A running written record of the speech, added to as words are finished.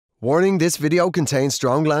Warning, this video contains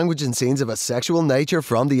strong language and scenes of a sexual nature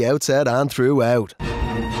from the outset and throughout.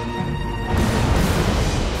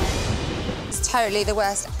 It's totally the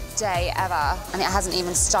worst day ever, and it hasn't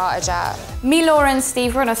even started yet. Me, Laura and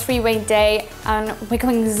Steve were on a three-way date and we're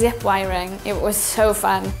going zip wiring. It was so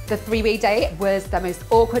fun. The three-way date was the most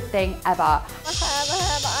awkward thing ever. My hair,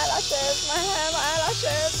 my eyelashes, my hair, my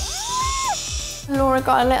eyelashes. Laura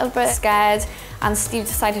got a little bit scared and Steve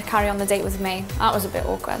decided to carry on the date with me. That was a bit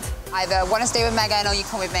awkward. Either want to stay with Megan or you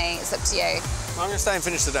come with me. It's up to you. I'm going to stay and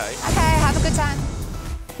finish the day. Okay, have a good time.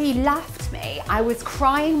 He left me. I was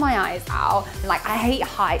crying my eyes out. Like, I hate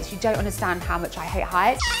heights. You don't understand how much I hate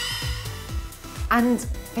heights. And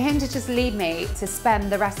for him to just leave me to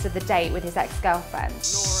spend the rest of the date with his ex-girlfriend. Laura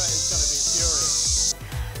is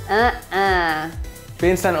going to be furious.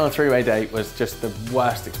 Being sent on a three-way date was just the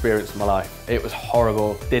worst experience of my life. It was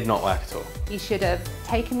horrible, did not work at all. He should have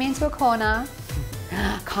taken me into a corner,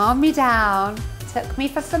 calmed me down, took me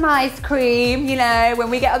for some ice cream, you know, when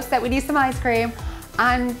we get upset we need some ice cream,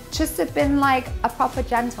 and just have been like a proper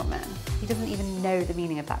gentleman. He doesn't even know the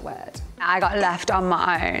meaning of that word. I got left on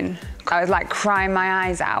my own. I was like crying my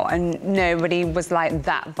eyes out and nobody was like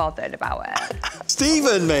that bothered about it.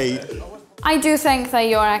 Stephen, mate! I do think that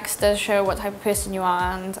your ex does show what type of person you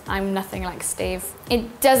are, and I'm nothing like Steve.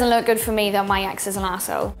 It doesn't look good for me that my ex is an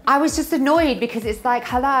arsehole. I was just annoyed because it's like,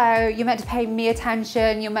 hello, you're meant to pay me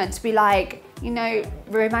attention, you're meant to be like, you know,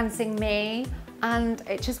 romancing me, and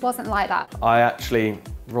it just wasn't like that. I actually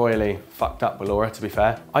royally fucked up with Laura, to be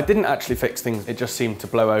fair. I didn't actually fix things, it just seemed to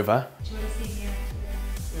blow over.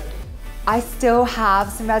 I still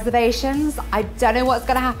have some reservations. I don't know what's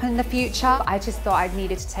gonna happen in the future. I just thought I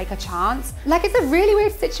needed to take a chance. Like, it's a really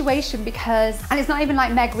weird situation because, and it's not even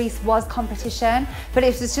like Meg Reese was competition, but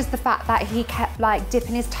it was just the fact that he kept like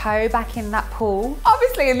dipping his toe back in that pool.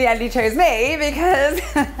 Obviously in the end he chose me because,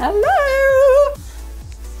 hello!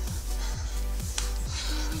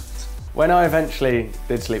 When I eventually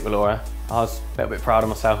did sleep with Laura, I was a little bit proud of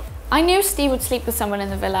myself. I knew Steve would sleep with someone in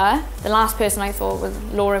the villa. The last person I thought was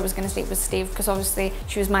Laura was going to sleep with Steve because obviously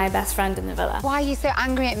she was my best friend in the villa. Why are you so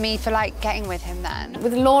angry at me for like getting with him then?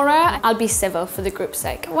 With Laura, I'll be civil for the group's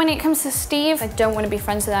sake. When it comes to Steve, I don't want to be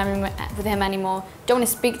friends with him anymore. Don't want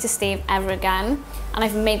to speak to Steve ever again. And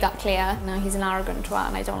I've made that clear. No, he's an arrogant twat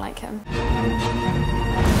and I don't like him.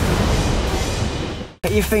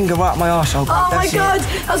 Get your finger right up my arsehole. Oh my God,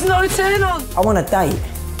 that's not a turn on. I want a date.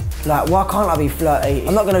 Like, why can't I be flirty?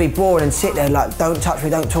 I'm not gonna be bored and sit there like, don't touch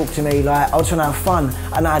me, don't talk to me. Like, I just wanna have fun,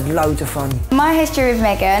 and I had loads of fun. My history with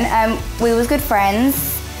Megan, we was good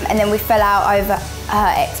friends, and then we fell out over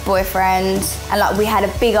her ex-boyfriend, and like we had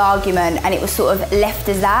a big argument, and it was sort of left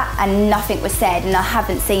as that, and nothing was said, and I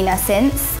haven't seen her since.